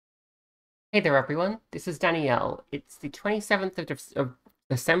Hey there, everyone. This is Danielle. It's the 27th of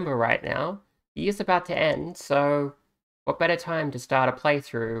December right now. The year's about to end, so what better time to start a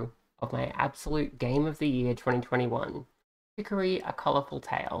playthrough of my absolute game of the year 2021, Chicory: A Colorful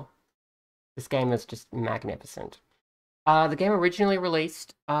Tale. This game is just magnificent. The game originally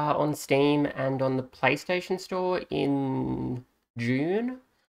released on Steam and on the PlayStation Store in June.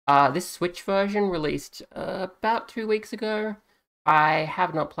 This Switch version released about 2 weeks ago. I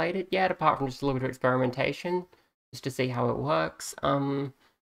have not played it yet, apart from just a little bit of experimentation, just to see how it works. We're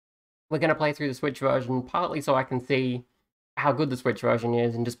going to play through the Switch version, partly so I can see how good the Switch version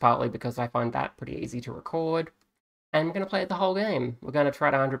is, and just partly because I find that pretty easy to record. And we're going to play it the whole game. We're going to try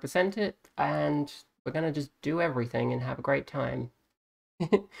to 100% it, and we're going to just do everything and have a great time.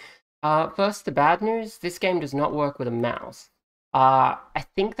 First, the bad news. This game does not work with a mouse. I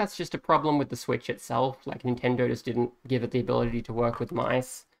think that's just a problem with the Switch itself. Like, Nintendo just didn't give it the ability to work with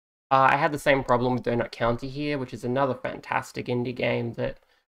mice. I had the same problem with Donut County here, which is another fantastic indie game that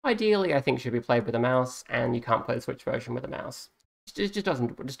ideally I think should be played with a mouse, and you can't play the Switch version with a mouse. It just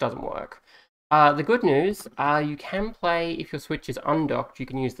doesn't work. The good news, you can play, if your Switch is undocked, you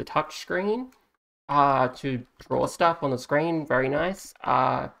can use the touch screen to draw stuff on the screen. Very nice.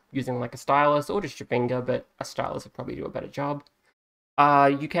 Using like a stylus or just your finger, but a stylus would probably do a better job.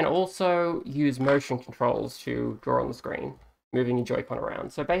 You can also use motion controls to draw on the screen, moving your Joy-Con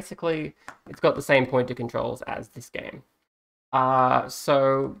around. So basically, it's got the same pointer controls as this game.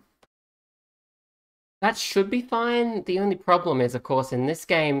 So that should be fine. The only problem is, of course, in this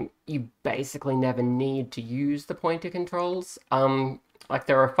game, you basically never need to use the pointer controls. Like,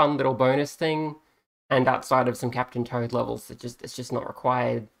 they're a fun little bonus thing, and outside of some Captain Toad levels, it's just not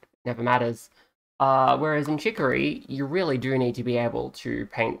required. It never matters. Whereas in Chicory, you really do need to be able to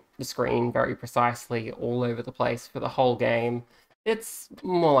paint the screen very precisely all over the place for the whole game. It's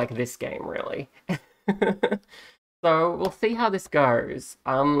more like this game, really. So we'll see how this goes.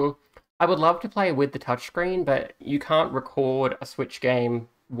 I would love to play with the touchscreen, but you can't record a Switch game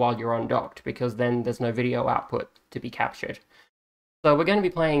while you're undocked, because then there's no video output to be captured. So we're going to be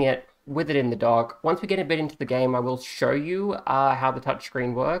playing it with it in the dock. Once we get a bit into the game, I will show you how the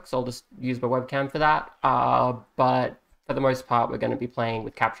touchscreen works. I'll just use my webcam for that. But for the most part, we're going to be playing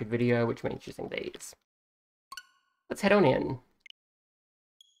with captured video, which means using these. Let's head on in.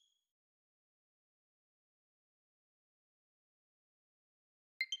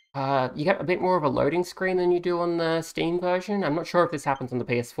 You get a bit more of a loading screen than you do on the Steam version. I'm not sure if this happens on the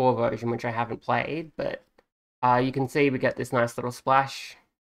PS4 version, which I haven't played, but you can see we get this nice little splash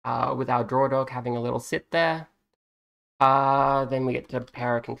with our draw dog having a little sit there. Then we get to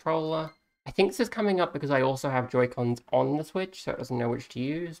pair a controller. I think this is coming up because I also have Joy-Cons on the Switch, so it doesn't know which to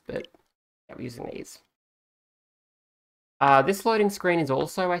use, but yeah, we're using these. This loading screen is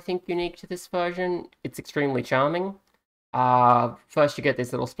also, I think, unique to this version. It's extremely charming. First you get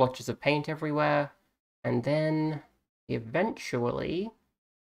these little splotches of paint everywhere, and then eventually,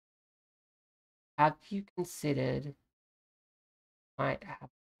 have you considered might have a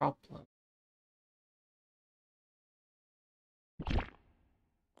problem?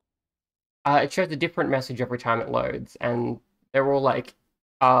 It shows a different message every time it loads, and they're all like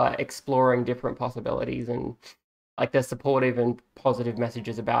exploring different possibilities, and like there's supportive and positive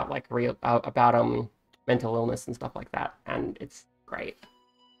messages about like mental illness and stuff like that, and it's great.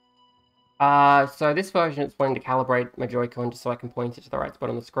 So this version, it's wanting to calibrate my Joy-Con just so I can point it to the right spot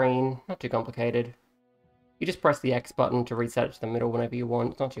on the screen. Not too complicated. You just press the X button to reset it to the middle whenever you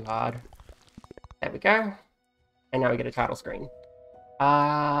want. It's not too hard. There we go. And now we get a title screen.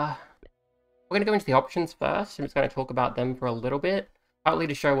 We're going to go into the options first. I'm just going to talk about them for a little bit. Partly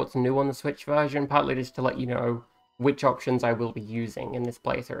to show what's new on the Switch version, partly just to let you know which options I will be using in this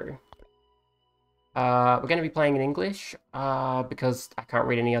playthrough. We're going to be playing in English, because I can't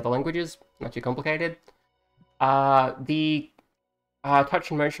read any other languages. Not too complicated. The touch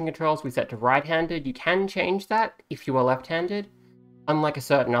and motion controls we set to right-handed. You can change that if you are left-handed. Unlike a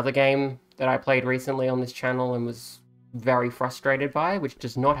certain other game that I played recently on this channel and was very frustrated by, which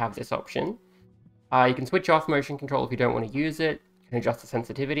does not have this option. You can switch off motion control if you don't want to use it. You can adjust the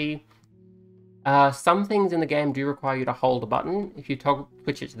sensitivity. Some things in the game do require you to hold a button. If you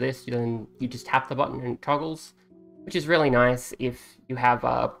switch it to this, then you just tap the button and it toggles, which is really nice if you have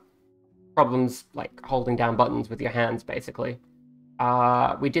problems like holding down buttons with your hands, basically.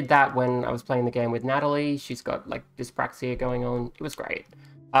 We did that when I was playing the game with Natalie. She's got like dyspraxia going on. It was great.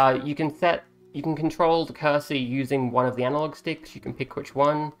 You can control the cursor using one of the analog sticks. You can pick which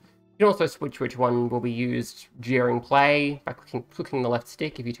one. You can also switch which one will be used during play by clicking the left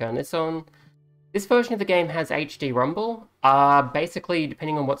stick if you turn this on. This version of the game has HD rumble. Basically,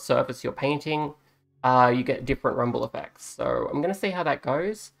 depending on what surface you're painting, you get different rumble effects. So I'm going to see how that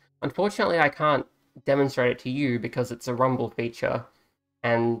goes. Unfortunately, I can't demonstrate it to you because it's a rumble feature,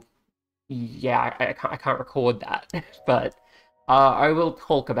 and yeah, I can't record that. But I will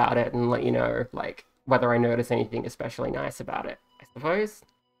talk about it and let you know, like, whether I notice anything especially nice about it, I suppose.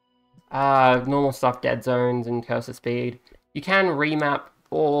 Normal stuff, dead zones and cursor speed. You can remap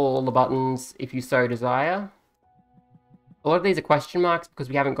all the buttons if you so desire. A lot of these are question marks because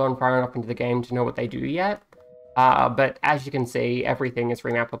we haven't gone far enough into the game to know what they do yet. But as you can see, everything is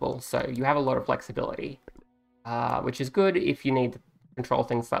remappable, so you have a lot of flexibility, which is good if you need to control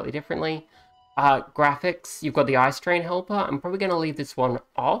things slightly differently. Graphics, you've got the eye strain helper. I'm probably going to leave this one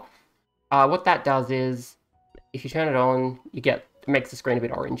off. What that does is, if you turn it on, it makes the screen a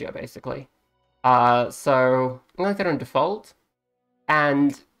bit oranger, basically. So I'm going to leave that on default.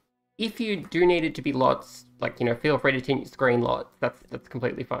 And if you do need it to be lots, like, feel free to tint your screen lots. That's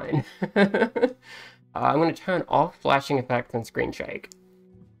completely fine. I'm going to turn off flashing effects and screen shake.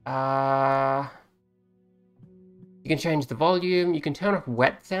 You can change the volume. You can turn off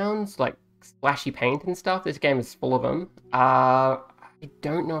wet sounds, like splashy paint and stuff. This game is full of them. I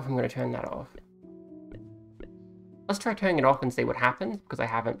don't know if I'm going to turn that off. Let's try turning it off and see what happens, because I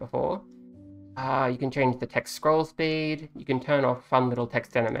haven't before. You can change the text scroll speed. You can turn off fun little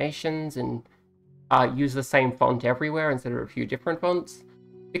text animations and use the same font everywhere instead of a few different fonts.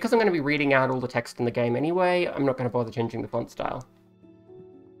 Because I'm going to be reading out all the text in the game anyway, I'm not going to bother changing the font style.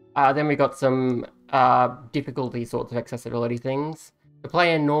 Then we got some difficulty sorts of accessibility things. The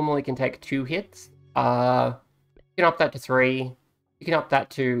player normally can take 2 hits. You can up that to 3. You can up that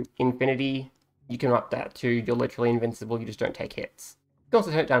to infinity. You can up that to you're literally invincible, you just don't take hits. You can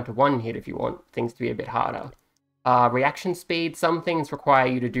also turn it down to 1 hit if you want things to be a bit harder. Reaction speed, some things require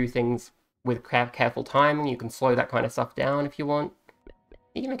you to do things with careful timing. You can slow that kind of stuff down if you want.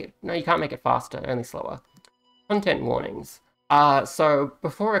 You can make it... No, you can't make it faster, only slower. Content warnings. So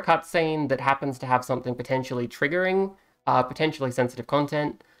before a cutscene that happens to have something potentially triggering, potentially sensitive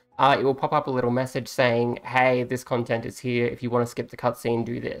content, it will pop up a little message saying, hey, this content is here. If you want to skip the cutscene,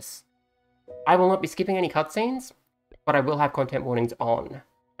 do this. I will not be skipping any cutscenes, but I will have content warnings on.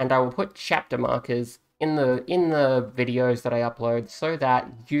 And I will put chapter markers in the videos that I upload so that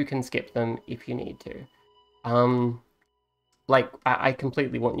you can skip them if you need to. I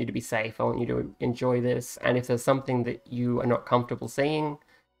completely want you to be safe. I want you to enjoy this. And if there's something that you are not comfortable seeing,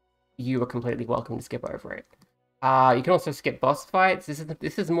 you are completely welcome to skip over it. You can also skip boss fights.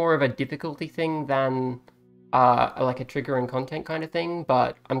 This is more of a difficulty thing than like a triggering content kind of thing,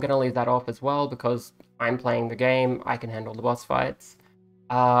 but I'm going to leave that off as well because I'm playing the game. I can handle the boss fights.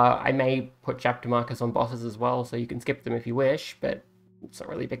 I may put chapter markers on bosses as well, so you can skip them if you wish, but it's not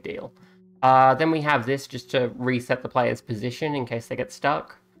really a big deal. Then we have this just to reset the player's position in case they get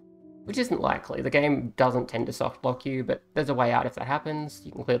stuck, which isn't likely. The game doesn't tend to soft lock you, but there's a way out if that happens.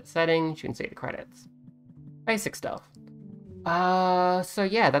 You can clear the settings, you can see the credits. Basic stuff. So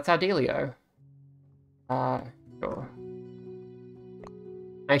yeah, that's our dealio. Sure.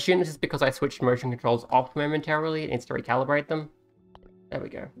 I assume this is because I switched motion controls off momentarily. It needs to recalibrate them. There we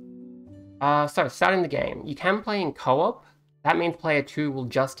go. So, starting the game. You can play in co-op. That means player 2 will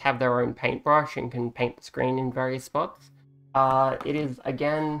just have their own paintbrush and can paint the screen in various spots. It is,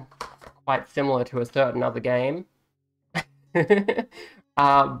 again, quite similar to a certain other game.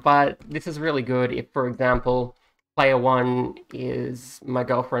 But this is really good if, for example, player 1 is my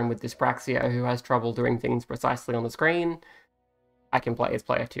girlfriend with dyspraxia who has trouble doing things precisely on the screen. I can play as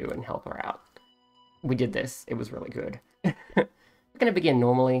player 2 and help her out. We did this. It was really good. We're going to begin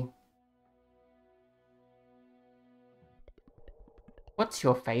normally. What's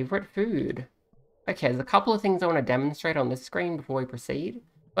your favorite food? Okay, there's a couple of things I want to demonstrate on this screen before we proceed.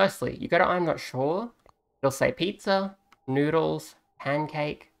 Firstly, you go to I'm not sure. It'll say pizza, noodles,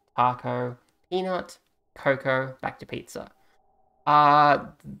 pancake, taco, peanut, cocoa, back to pizza.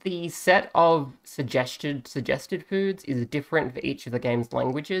 The set of suggested foods is different for each of the game's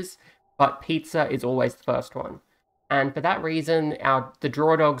languages, but pizza is always the first one. And for that reason, the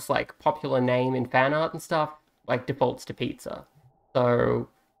Draw Dog's like popular name in fan art and stuff like defaults to pizza. So,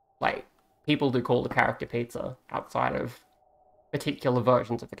 like, people do call the character pizza outside of particular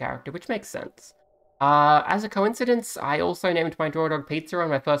versions of the character, which makes sense. As a coincidence, I also named my Draw Dog Pizza on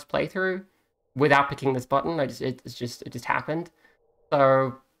my first playthrough without picking this button. It just happened.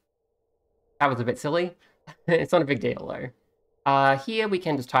 So that was a bit silly. It's not a big deal though. Here we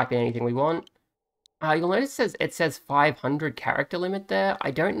can just type in anything we want. You'll notice it says 500 character limit there.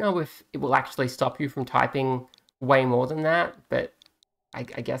 I don't know if it will actually stop you from typing way more than that, but I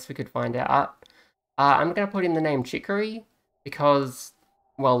guess we could find out. I'm gonna put in the name Chicory because,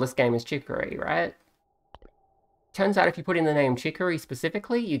 well, this game is Chicory, right? Turns out if you put in the name Chicory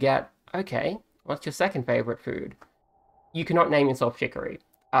specifically, you get, okay, what's your second favorite food? You cannot name yourself Chicory.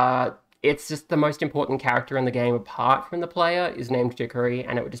 It's just the most important character in the game apart from the player is named Chicory,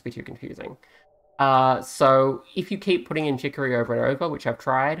 and it would just be too confusing. So if you keep putting in Chicory over and over, which I've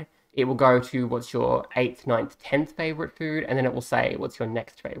tried, it will go to what's your 8th, 9th, 10th favorite food, and then it will say what's your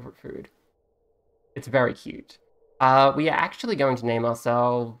next favorite food. It's very cute. We are actually going to name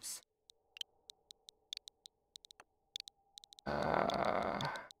ourselves...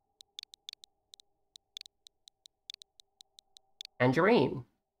 Tangerine.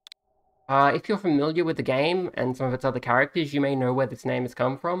 If you're familiar with the game and some of its other characters, you may know where this name has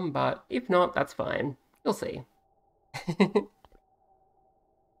come from, but if not, that's fine. You'll see.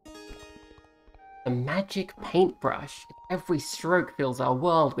 The magic paintbrush. Every stroke fills our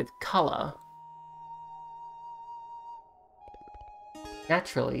world with color.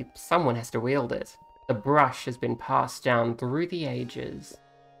 Naturally, someone has to wield it. The brush has been passed down through the ages.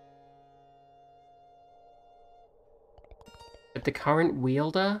 But the current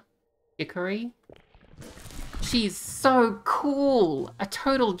wielder, Chicory, she's so cool! A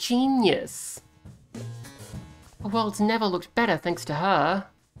total genius! The world's never looked better thanks to her.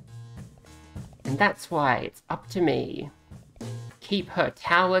 And that's why it's up to me. Keep her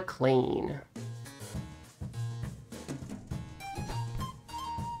tower clean.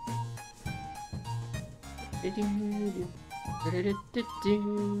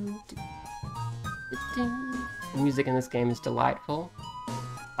 The music in this game is delightful.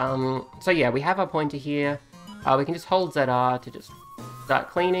 So yeah, we have our pointer here. We can just hold ZR to just start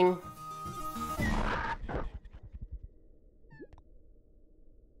cleaning.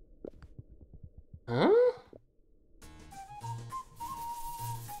 Huh?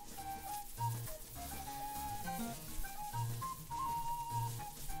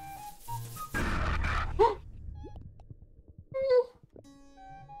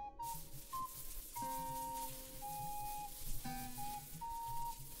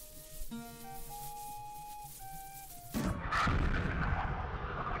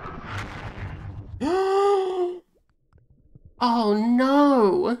 Oh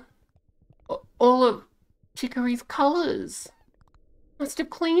no! All of Chicory's colors! Must have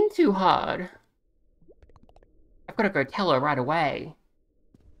cleaned too hard. I've got to go tell her right away.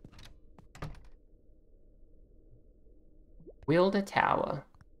 Wielder Tower.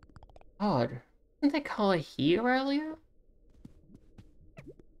 Odd. Didn't they color here earlier?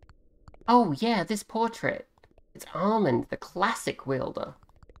 Oh yeah, this portrait. It's Almond, the classic wielder.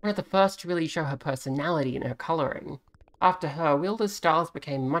 One of the first to really show her personality in her coloring. After her, wielder's styles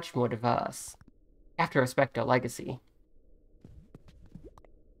became much more diverse. You have to respect her legacy.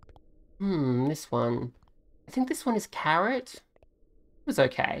 This one. I think this one is Carrot. It was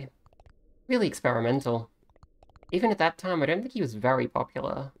okay. Really experimental. Even at that time, I don't think he was very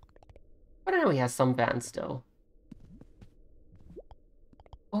popular. But I know he has some fans still.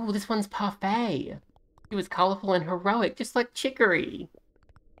 Oh, this one's Parfait. He was colourful and heroic, just like Chicory.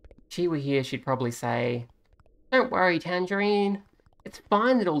 If she were here, she'd probably say, "Don't worry, Tangerine. It's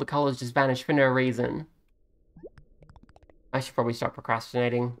fine that all the colours just vanished for no reason." I should probably stop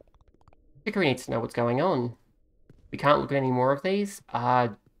procrastinating. Chicory needs to know what's going on. We can't look at any more of these.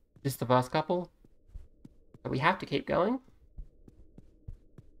 Just the first couple. But we have to keep going.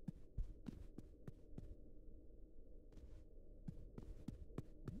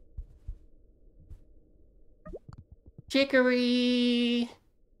 Chicory!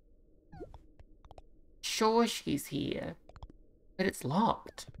 Sure she's here, but it's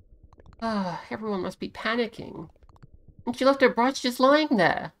locked. Everyone must be panicking. And she left her brush just lying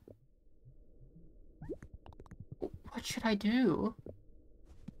there. What should I do?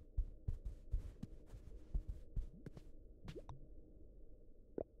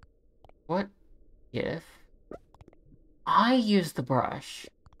 What if I use the brush?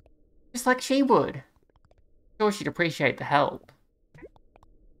 Just like she would. Sure, she'd appreciate the help.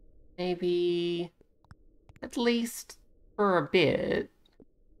 Maybe... at least for a bit.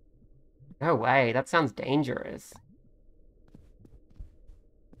 No way, that sounds dangerous.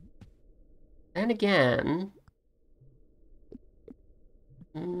 Then again...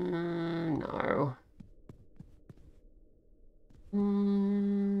 no.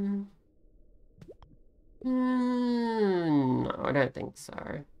 No, I don't think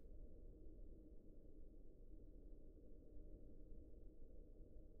so.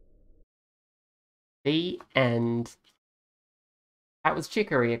 The end. That was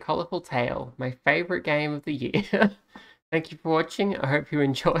Chicory, A Colourful Tale, my favourite game of the year. Thank you for watching, I hope you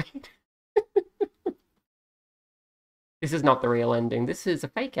enjoyed. This is not the real ending. This is a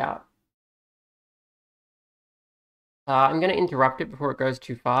fake out. I'm going to interrupt it before it goes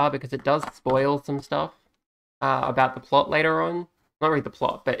too far because it does spoil some stuff about the plot later on. Not really the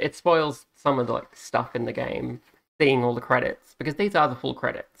plot, but it spoils some of the like stuff in the game, seeing all the credits, because these are the full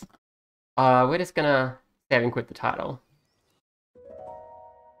credits. We're just going to save and quit the title.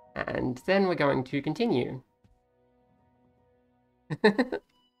 And then we're going to continue.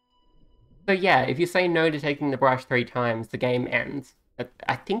 So yeah, if you say no to taking the brush 3 times, the game ends.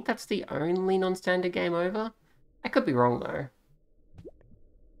 I think that's the only non-standard game over. I could be wrong though.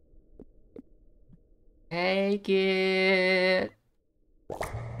 Take it!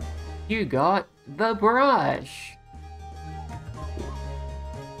 You got the brush!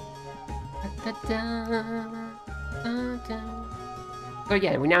 So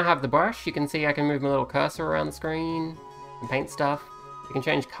yeah, we now have the brush. You can see I can move my little cursor around the screen and paint stuff. You can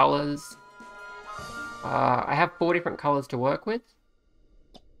change colors. I have 4 different colors to work with.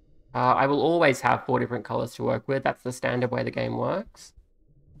 I will always have 4 different colors to work with. That's the standard way the game works.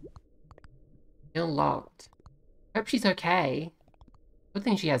 Still locked. Hope she's okay. Good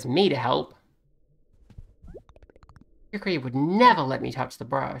thing she has me to help. Chicory would never let me touch the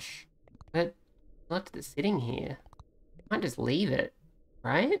brush. But I left it sitting here. I can't just leave it,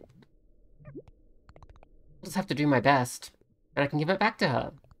 right? I'll just have to do my best, and I can give it back to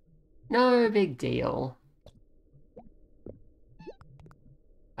her. No big deal.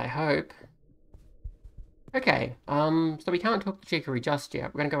 I hope. Okay, so we can't talk to Chicory just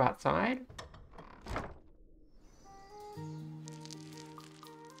yet. We're gonna go outside.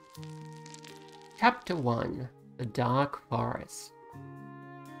 Chapter 1, The Dark Forest.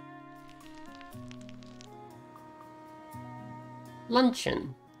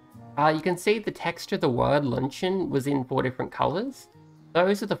 Luncheon. You can see the text of the word luncheon was in 4 different colours.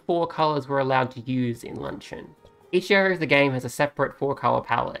 Those are the 4 colours we're allowed to use in luncheon. Each area of the game has a separate 4-colour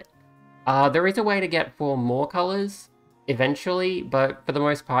palette. There is a way to get 4 more colours eventually, but for the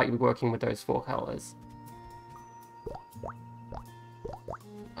most part you'll be working with those 4 colours.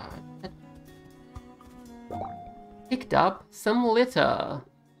 Picked up some litter.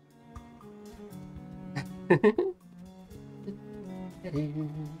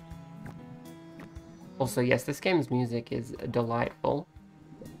 Also, yes, this game's music is delightful.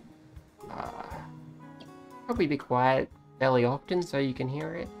 Probably be quiet fairly often so you can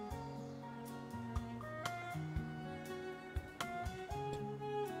hear it.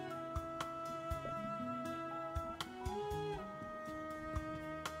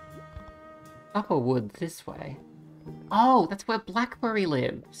 Upper wood this way. Oh, that's where Blackberry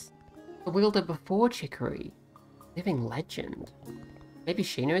lives. The wielder before Chicory. Living legend. Maybe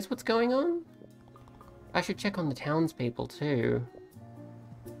she knows what's going on? I should check on the townspeople too.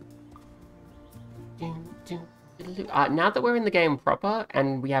 Now that we're in the game proper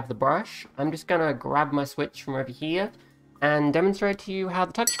and we have the brush, I'm just gonna grab my Switch from over here and demonstrate to you how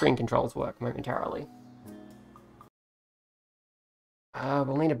the touchscreen controls work momentarily.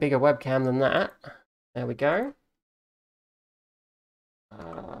 We'll need a bigger webcam than that. There we go.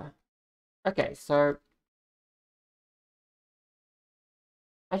 Okay, so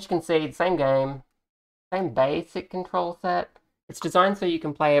as you can see, same game, same basic control set. It's designed so you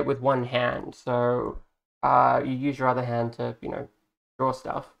can play it with one hand, so you use your other hand to, you know, draw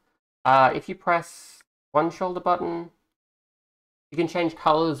stuff. If you press one shoulder button, you can change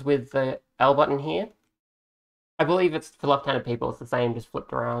colors with the L button here. I believe it's for left-handed people, it's the same, just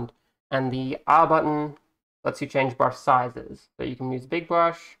flipped around. And the R button lets you change brush sizes, so you can use a big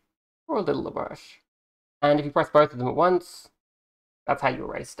brush or a littler brush. And if you press both of them at once, that's how you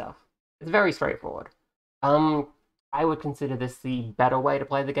erase stuff. It's very straightforward. I would consider this the better way to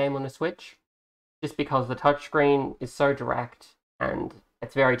play the game on a Switch, just because the touchscreen is so direct and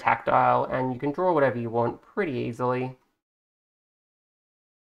it's very tactile, and you can draw whatever you want pretty easily.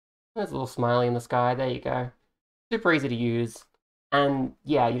 There's a little smiley in the sky, there you go. Super easy to use, and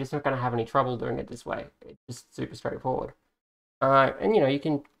yeah, you're just not going to have any trouble doing it this way. It's just super straightforward. And you know, you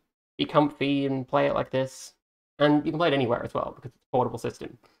can be comfy and play it like this, and you can play it anywhere as well, because it's a portable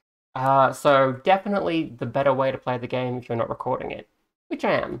system. So definitely the better way to play the game if you're not recording it, which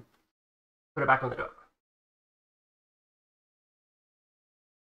I am. Put it back on the dock.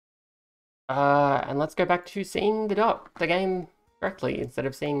 And let's go back to seeing the game directly, instead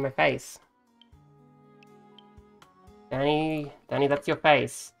of seeing my face. Danny, that's your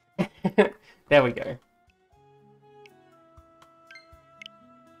face. There we go.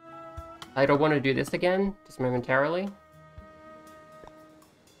 I don't want to do this again, just momentarily.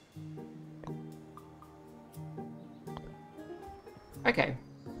 Okay.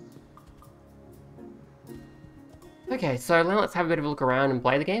 Okay, so now let's have a bit of a look around and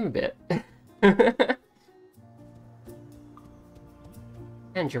play the game a bit.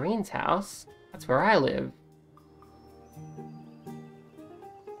 Tangerine's house? That's where I live.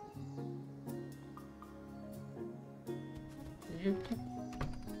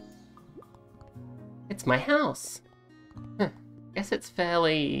 It's my house. Guess it's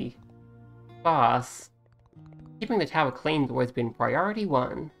fairly sparse. Keeping the tower clean's always been priority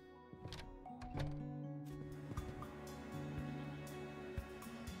 1.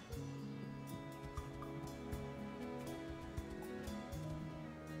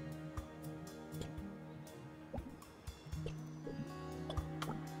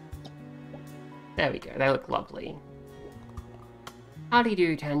 There we go, they look lovely. Howdy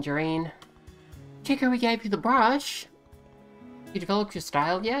do, Tangerine. Chicory gave you the brush. You developed your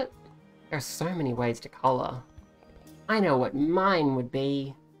style yet? There are so many ways to colour. I know what mine would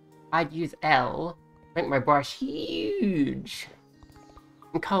be. I'd use L, make my brush huge,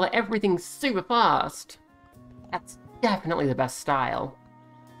 and colour everything super fast. That's definitely the best style.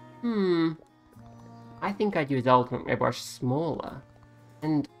 I think I'd use L to make my brush smaller,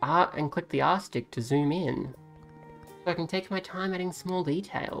 and click the R stick to zoom in, so I can take my time adding small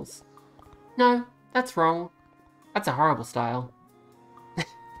details. No, that's wrong. That's a horrible style.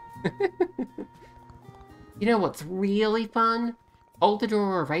 You know what's really fun? Hold the draw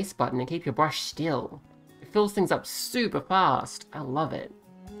or erase button and keep your brush still. It fills things up super fast. I love it.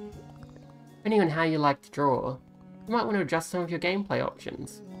 Depending on how you like to draw, you might want to adjust some of your gameplay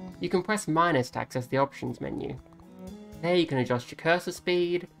options. You can press minus to access the options menu. There you can adjust your cursor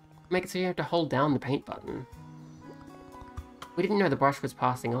speed, make it so you have to hold down the paint button. We didn't know the brush was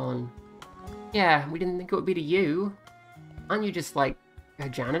passing on. Yeah, we didn't think it would be to you. Aren't you just like a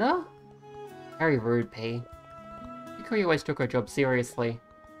janitor? Very rude, P. Chicory always took her job seriously,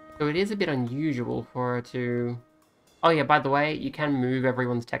 so it is a bit unusual for her to... Oh yeah, by the way, you can move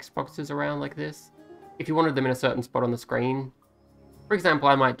everyone's text boxes around like this, if you wanted them in a certain spot on the screen. For example,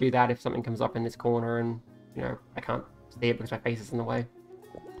 I might do that if something comes up in this corner and, you know, I can't see it because my face is in the way.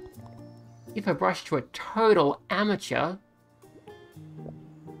 Give her brush to a total amateur.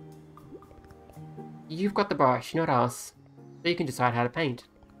 You've got the brush, not us, so you can decide how to paint.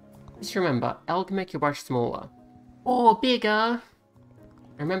 Just remember, L can make your brush smaller. Or bigger!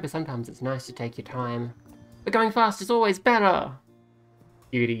 Remember, sometimes it's nice to take your time. But going fast is always better!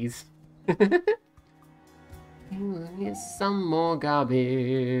 Cuties. Here's some more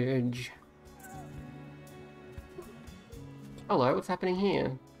garbage. Hello, what's happening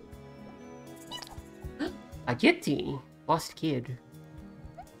here? A kitty! Lost kid.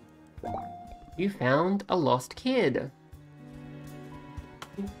 You found a lost kid.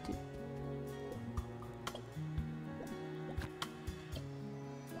 You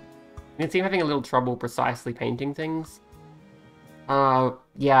can see I'm having a little trouble precisely painting things.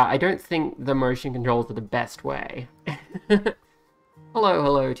 Yeah, I don't think the motion controls are the best way.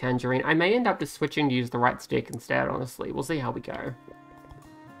 Hello, Tangerine. I may end up just switching to use the right stick instead, honestly. We'll see how we go.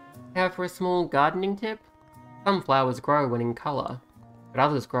 Now for a small gardening tip. Some flowers grow when in colour, but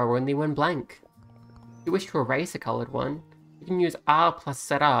others grow only when blank. If you wish to erase a coloured one, you can use R plus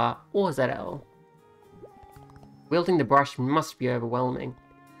ZR or ZL. Wielding the brush must be overwhelming.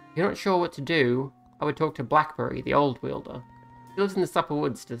 If you're not sure what to do, I would talk to Blackberry, the old wielder. He lives in the Supper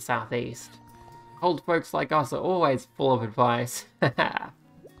Woods to the southeast. Old folks like us are always full of advice. The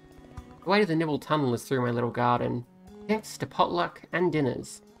way to the Nibble Tunnel is through my little garden. Thanks to potluck and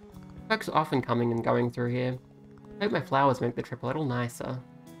dinners. Folks are often coming and going through here. I hope my flowers make the trip a little nicer.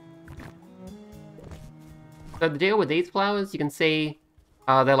 So the deal with these flowers, you can see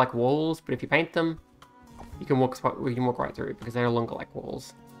they're like walls, but if you paint them, you can walk right through because they're no longer like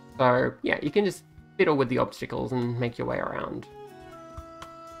walls. So yeah, you can just fiddle with the obstacles and make your way around.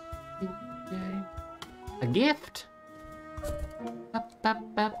 A gift?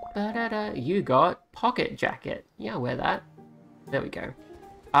 You got pocket jacket. Yeah, I'll wear that. There we go.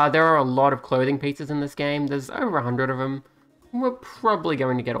 There are a lot of clothing pieces in this game. There's over 100 of them. We're probably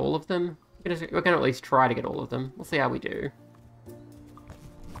going to get all of them. We're going to at least try to get all of them. We'll see how we do.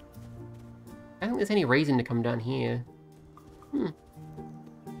 I don't think there's any reason to come down here.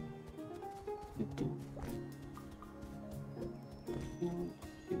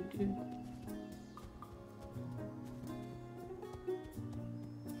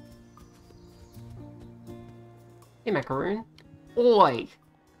 Hey, Macaroon. Oi!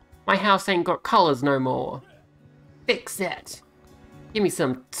 My house ain't got colours no more. Fix it! Give me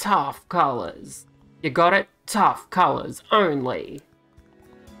some tough colours. You got it? Tough colours only.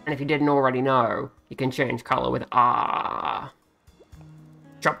 And if you didn't already know, you can change colour with R.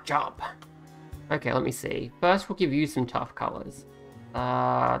 Chop chop. Okay, let me see. First, we'll give you some tough colors.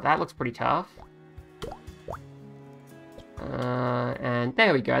 That looks pretty tough. And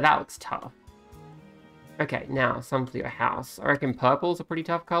there we go, that looks tough. Okay, now, some for your house. I reckon purple's a pretty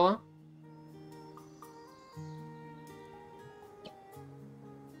tough color.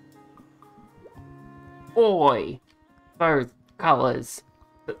 Boy! Those colors.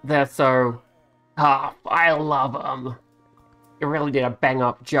 They're so tough. I love them. You really did a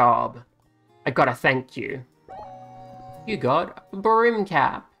bang-up job. I gotta thank you. You got a brim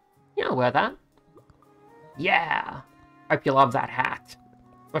cap. Yeah, I'll wear that. Yeah! Hope you love that hat.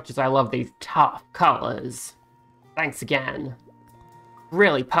 As much as I love these tough colors. Thanks again.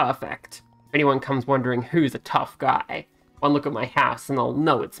 Really perfect. If anyone comes wondering who's a tough guy, one look at my house and they'll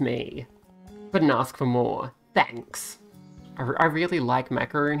know it's me. Couldn't ask for more. Thanks. I really like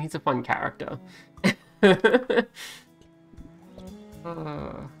Macaroon. He's a fun character.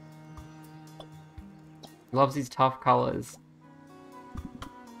 Loves these tough colors.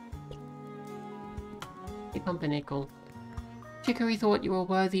 Hey, Pumpernickel. Chicory thought you were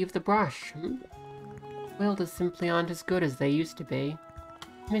worthy of the brush. Wielders simply aren't as good as they used to be.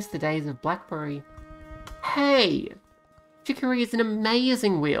 Miss the days of Blackberry. Hey! Chicory is an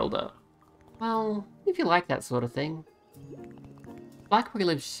amazing wielder. Well, if you like that sort of thing. Blackberry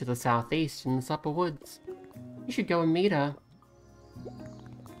lives to the southeast in the upper woods. You should go and meet her.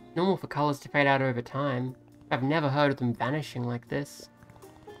 Normal for colours to fade out over time. I've never heard of them vanishing like this.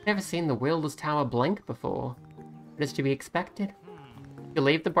 Never seen the Wielder's Tower blink before. It is to be expected. You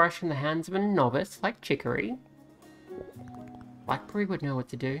leave the brush in the hands of a novice like Chicory. Blackberry would know what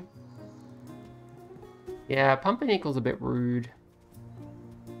to do. Yeah, Pumpernickel's a bit rude.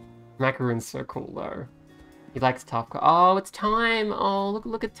 Macaroon's so cool though. He likes tough. Oh, it's time! Oh,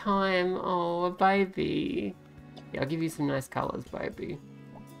 look at time! Oh, a baby. Yeah, I'll give you some nice colours, baby.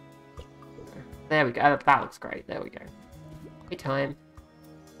 There we go. That looks great. There we go. Hey, time.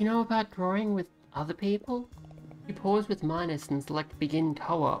 You know about drawing with other people? You pause with minus and select begin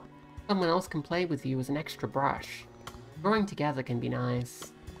co-op. Someone else can play with you as an extra brush. Drawing together can be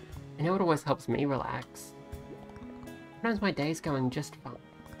nice. I know it always helps me relax. Sometimes my day's going just fine.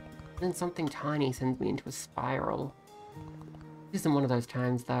 Then something tiny sends me into a spiral. This isn't one of those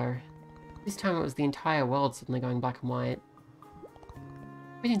times, though. This time it was the entire world suddenly going black and white.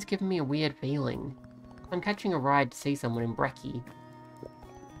 Everything's given me a weird feeling. I'm catching a ride to see someone in Brekkie.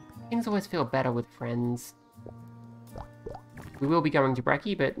 Things always feel better with friends. We will be going to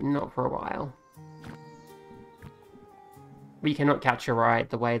Brekkie, but not for a while. We cannot catch a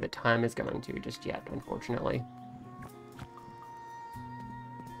ride the way that time is going to just yet, unfortunately.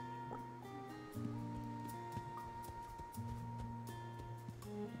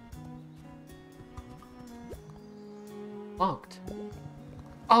 Locked.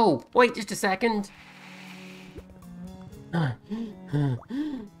 Oh, wait just a second.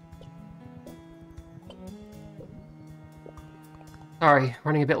 Sorry,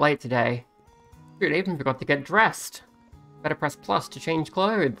 running a bit late today. Shoot, I even forgot to get dressed. Better press plus to change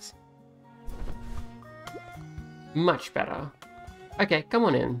clothes. Much better. Okay, come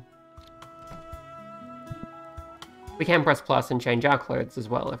on in. We can press plus and change our clothes as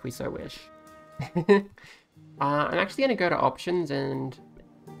well if we so wish. I'm actually going to go to options and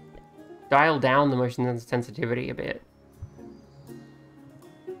dial down the motion sensitivity a bit.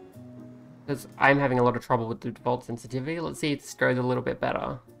 Because I'm having a lot of trouble with the default sensitivity. Let's see if this goes a little bit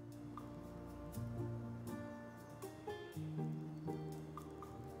better.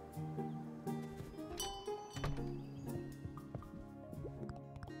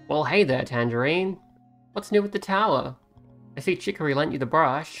 Well, hey there, Tangerine. What's new with the tower? I see Chicory lent you the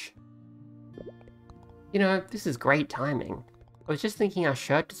brush. You know, this is great timing. I was just thinking our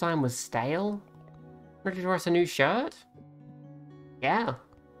shirt design was stale. Want to draw us a new shirt? Yeah.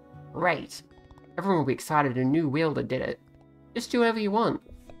 Great. Everyone will be excited a new wielder did it. Just do whatever you want.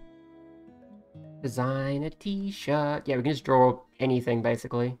 Design a t-shirt. Yeah, we can just draw anything,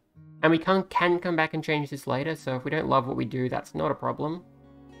 basically. And we can come back and change this later, so if we don't love what we do, that's not a problem.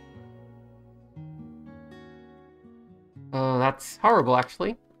 Oh, that's horrible,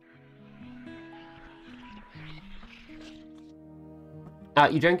 actually.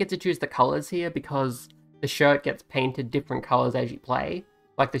 You don't get to choose the colours here because the shirt gets painted different colours as you play.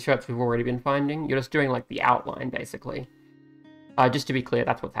 Like the shirts we've already been finding. You're just doing like the outline, basically. Just to be clear,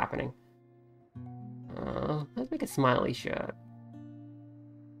 that's what's happening. Let's make a smiley shirt.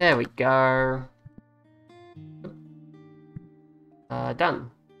 There we go. Done.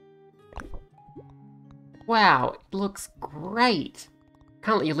 Wow, it looks great!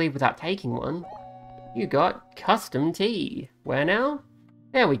 Can't let you leave without taking one. You got custom tee. Where now?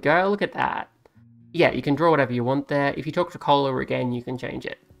 There we go, look at that. Yeah, you can draw whatever you want there. If you talk to Cola again, you can change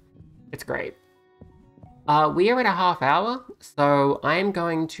it. It's great. We are at a half hour, so I'm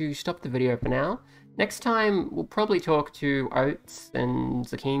going to stop the video for now. Next time, we'll probably talk to Oats and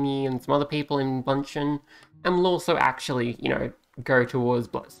Zucchini and some other people in Luncheon, and we'll also actually, you know, go towards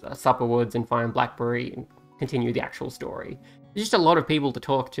Supperwoods and find Blackberry and continue the actual story. There's just a lot of people to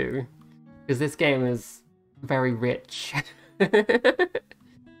talk to, because this game is very rich.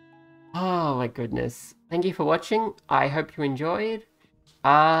 Oh my goodness. Thank you for watching. I hope you enjoyed.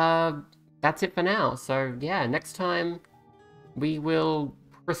 That's it for now. So yeah, next time we will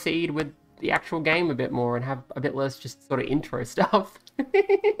proceed with the actual game a bit more and have a bit less just sort of intro stuff.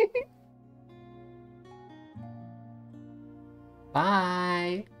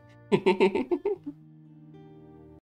 Bye.